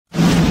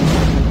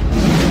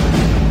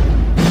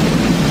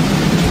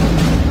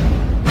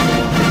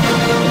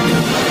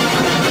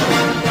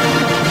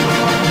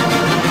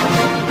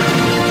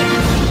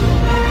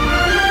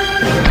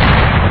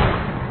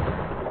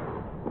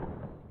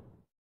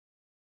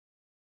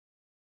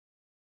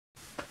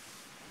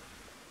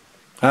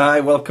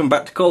Hi, welcome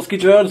back to Kolsky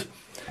Drones.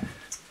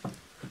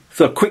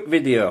 So, quick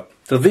video.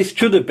 So this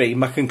should have been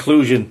my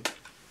conclusion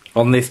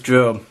on this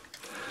drone.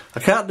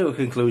 I can't do a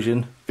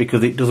conclusion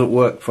because it doesn't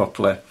work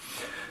properly.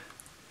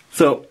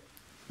 So,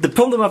 the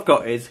problem I've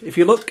got is, if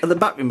you look at the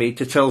battery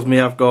meter, it tells me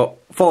I've got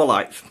 4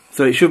 lights.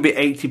 So it should be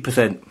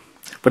 80%.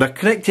 But I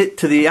connect it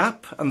to the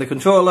app and the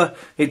controller,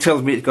 it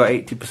tells me it's got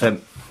 80%.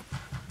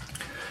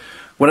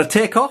 When I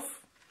take off,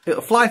 it'll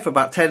fly for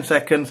about 10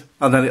 seconds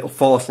and then it'll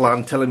force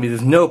land telling me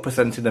there's no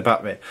percent in the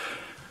battery.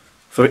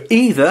 So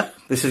either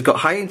this has got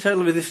high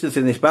internal resistance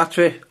in this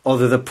battery or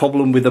there's a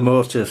problem with the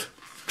motors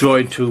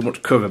drawing too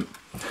much current.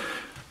 I'm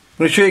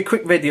going to show you a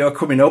quick video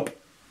coming up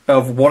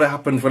of what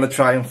happens when I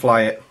try and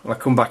fly it. I'll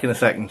come back in a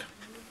second.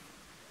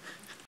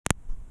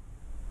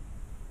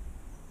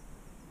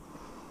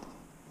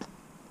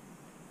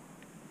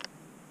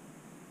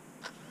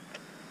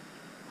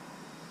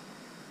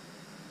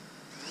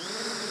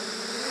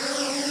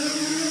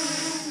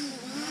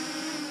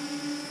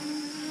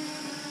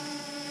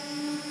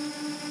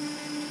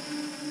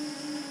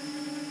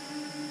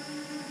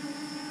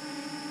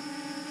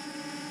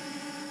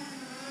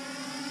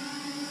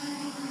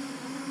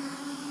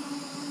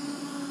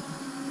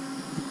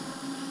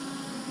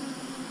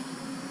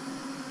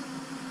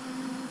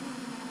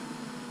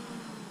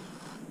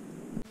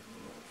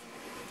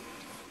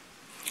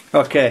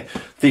 Okay,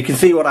 so you can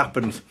see what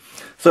happens.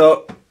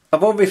 So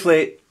I've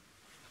obviously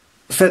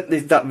sent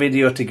that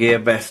video to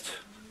Jjrc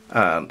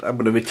and I'm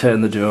going to return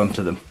the drone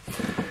to them.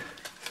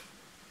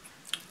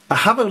 I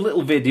have a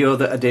little video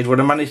that I did when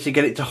I managed to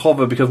get it to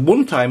hover, because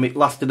one time it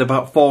lasted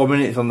about 4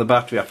 minutes on the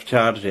battery after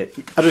charging it.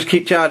 I just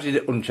keep charging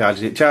it,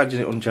 uncharging it,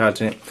 charging it,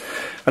 uncharging it.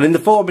 And in the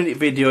 4-minute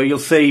video you'll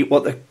see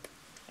what the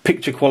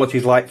picture quality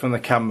is like from the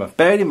camera.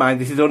 Bear in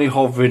mind this is only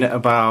hovering at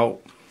about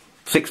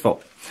 6 foot.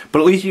 But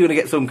at least you're going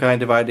to get some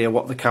kind of idea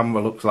what the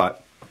camera looks like.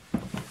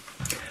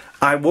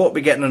 I won't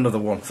be getting another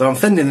one, so I'm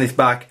sending this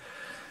back,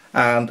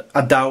 and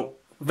I doubt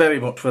very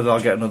much whether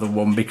I'll get another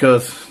one,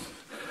 because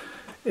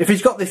if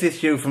it's got this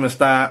issue from the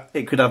start,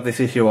 it could have this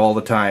issue all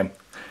the time.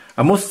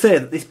 I must say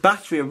that this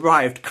battery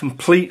arrived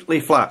completely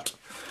flat,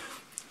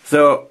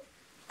 so,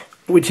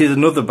 which is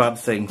another bad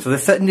thing. So they're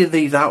setting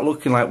these out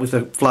looking like with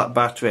a flat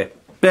battery.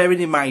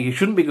 Bearing in mind you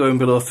shouldn't be going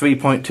below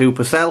 3.2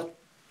 per cell.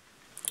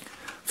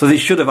 So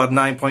this should have had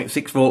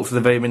 9.6 volts at the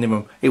very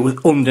minimum. It was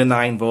under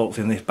 9 volts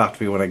in this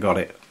battery when I got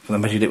it. And I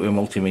measured it with a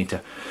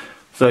multimeter.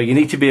 So you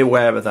need to be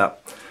aware of that.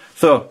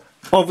 So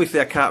obviously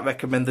I can't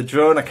recommend the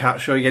drone. I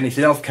can't show you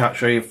anything else. Can't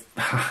show you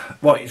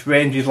what its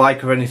range is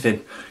like or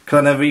anything, because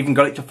I never even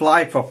got it to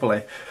fly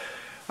properly.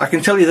 I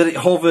can tell you that it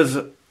hovers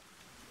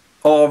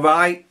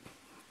alright,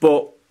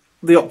 but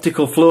the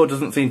optical flow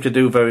doesn't seem to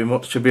do very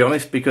much, to be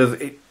honest, because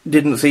it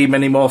didn't seem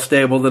any more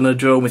stable than a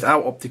drone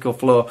without optical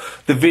flow.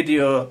 The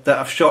video that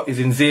I've shot is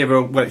in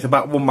 0, well, it's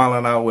about 1 mile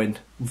an hour wind.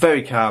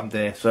 Very calm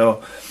day,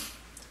 so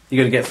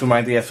you're going to get some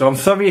idea. So I'm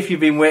sorry if you've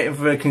been waiting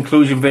for a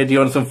conclusion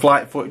video and some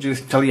flight footage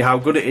just to tell you how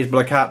good it is, but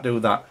I can't do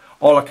that.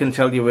 All I can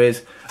tell you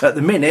is, at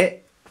the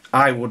minute,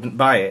 I wouldn't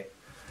buy it.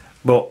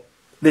 But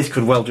this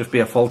could well just be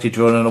a faulty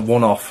drone and a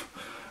one-off.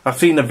 I've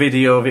seen a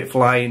video of it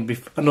flying,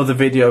 another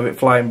video of it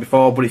flying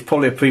before, but it's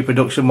probably a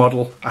pre-production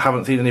model. I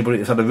haven't seen anybody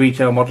that's had a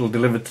retail model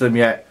delivered to them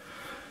yet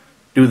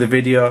do the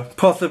video.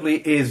 Possibly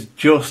is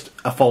just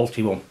a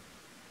faulty one.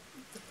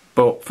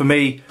 But for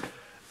me,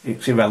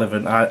 it's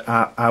irrelevant.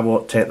 I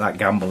won't take that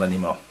gamble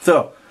anymore.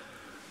 So,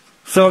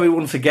 sorry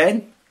once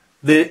again.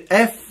 The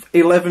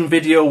F11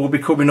 video will be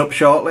coming up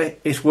shortly.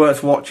 It's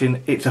worth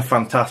watching. It's a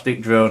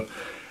fantastic drone.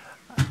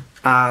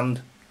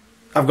 And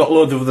I've got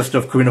loads of other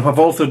stuff coming up. I've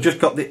also just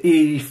got the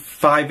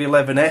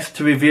E511S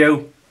to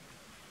review,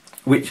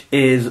 which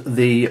is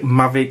the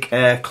Mavic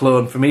Air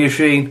clone from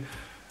Heron,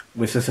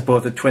 with a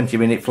supported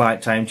 20-minute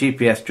flight time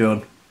GPS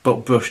drone,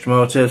 but brushed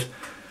motors.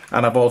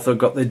 And I've also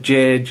got the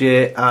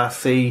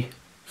Jjrc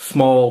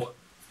small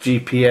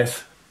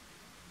GPS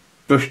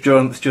brush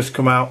drone that's just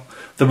come out.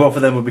 So both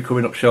of them will be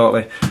coming up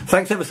shortly.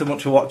 Thanks ever so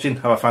much for watching.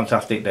 Have a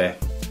fantastic day.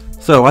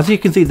 So as you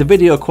can see, the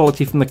video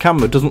quality from the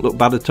camera doesn't look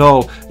bad at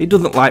all. It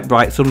doesn't like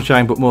bright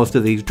sunshine, but most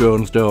of these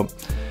drones don't.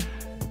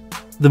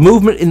 The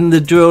movement in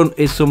the drone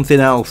is something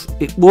else.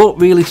 It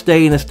won't really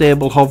stay in a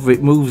stable hover.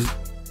 It moves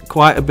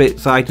quite a bit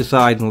side to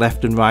side and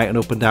left and right and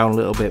up and down a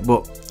little bit,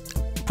 but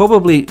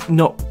probably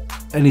not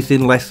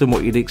anything less than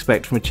what you'd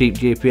expect from a cheap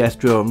GPS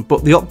drone.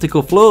 But the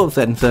optical flow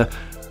sensor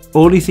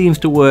only seems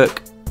to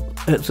work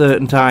at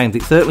certain times.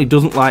 It certainly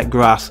doesn't like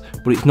grass,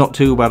 but it's not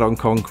too bad on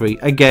concrete.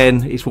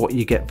 Again, it's what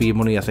you get for your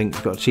money. I think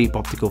it's got a cheap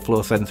optical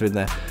flow sensor in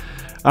there,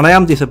 and I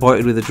am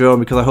disappointed with the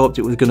drone because I hoped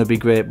it was going to be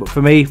great. But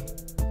for me,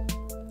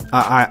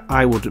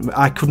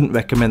 I couldn't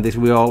recommend this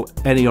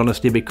with any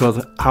honesty,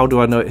 because how do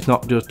I know it's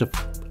not just a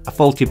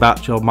faulty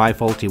batch or my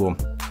faulty one?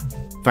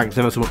 Thanks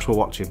ever so much for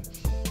watching.